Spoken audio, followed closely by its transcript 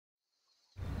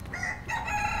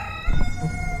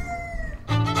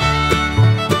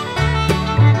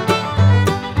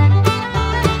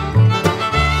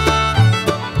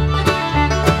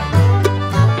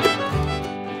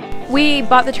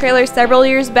bought the trailer several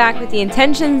years back with the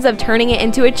intentions of turning it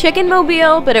into a chicken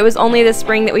mobile, but it was only this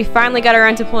spring that we finally got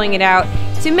around to pulling it out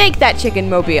to make that chicken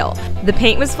mobile. The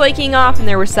paint was flaking off and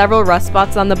there were several rust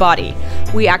spots on the body.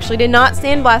 We actually did not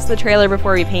sandblast the trailer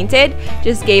before we painted,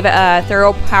 just gave it a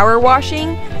thorough power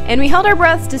washing, and we held our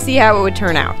breaths to see how it would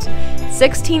turn out.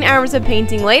 16 hours of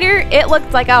painting later, it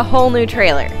looked like a whole new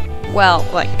trailer. Well,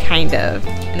 like kind of,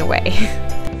 in a way.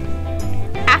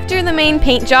 After the main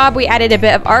paint job, we added a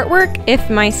bit of artwork, if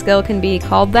my skill can be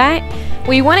called that.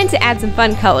 We wanted to add some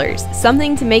fun colors,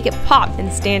 something to make it pop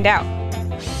and stand out.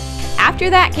 After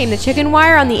that came the chicken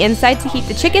wire on the inside to keep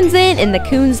the chickens in and the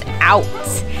coons out.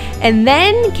 And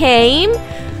then came,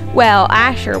 well,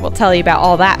 Asher will tell you about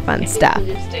all that fun stuff.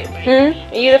 Are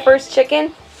you the first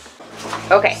chicken?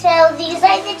 Okay. So these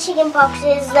are the chicken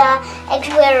boxes. Eggs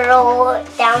will roll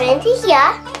down into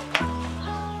here.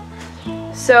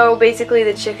 So basically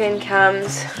the chicken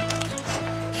comes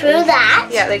through that.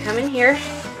 Yeah, they come in here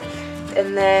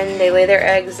and then they lay their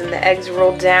eggs and the eggs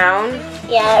roll down.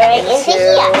 Yeah, right into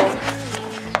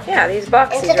here. Yeah, these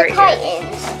boxes into the right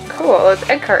cartons. Here. Cool, those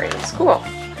egg cartons, cool.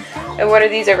 And what are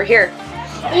these over here?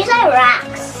 These are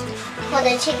racks for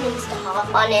the chickens to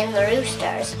hop on and the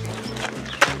roosters.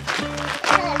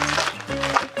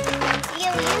 You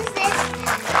use this.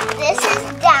 This is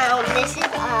down, this is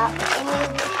up, and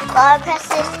you gotta press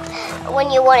this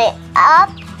when you want it up,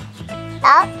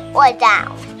 or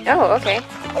down. Oh, okay.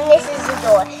 And this is the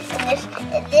door,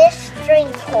 and this string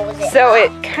pulls it So up.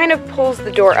 it kind of pulls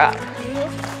the door up.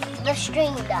 Mm-hmm. The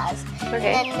string does.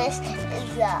 Okay. And then this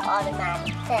is the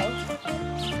automatic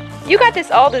thing. You got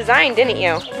this all designed, didn't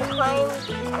you?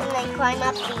 And they climb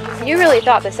up these. You really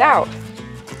thought this out.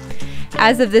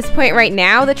 As of this point right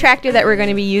now, the tractor that we're going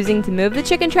to be using to move the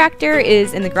chicken tractor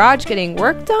is in the garage getting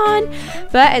worked on,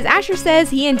 but as Asher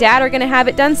says, he and Dad are going to have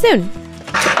it done soon.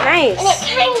 Nice. And it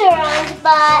kind of runs,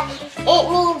 but it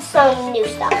needs some new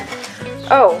stuff.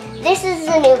 Oh. This is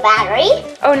the new battery.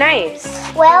 Oh, nice.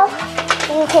 Well,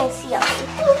 you can see it.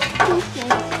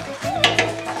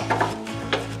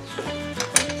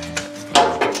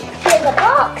 Here's a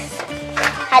box.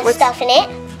 Has stuff in it.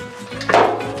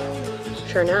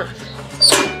 Sure enough.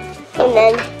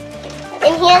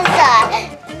 And here's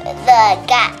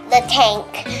the tank.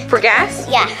 For gas?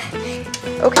 Yeah.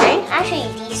 Okay. Actually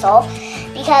diesel,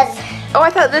 because Oh, I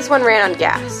thought this one ran on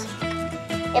gas.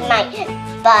 it might,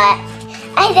 but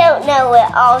I don't know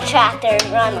what all tractors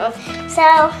run on.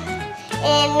 So,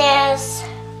 and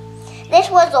this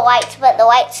was the lights, but the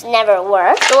lights never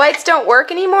worked. The lights don't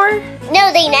work anymore?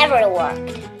 No, they never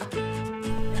worked.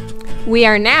 We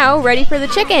are now ready for the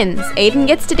chickens. Aiden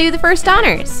gets to do the first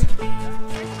honors.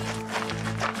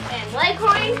 And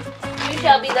Leghorn, you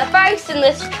shall be the first in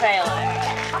this trailer.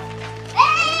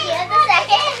 Hey, you're the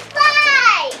second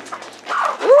slide.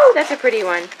 Ooh, that's a pretty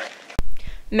one.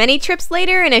 Many trips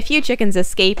later and a few chickens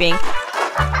escaping.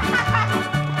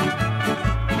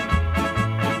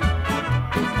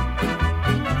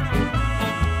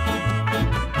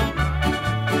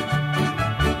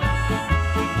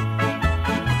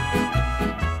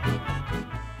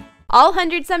 All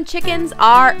 100-some chickens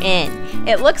are in.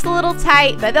 It looks a little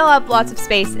tight, but they'll have lots of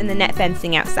space in the net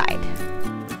fencing outside.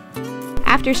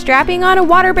 After strapping on a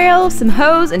water barrel, some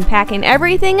hose, and packing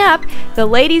everything up, the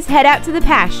ladies head out to the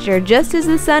pasture just as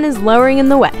the sun is lowering in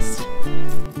the west.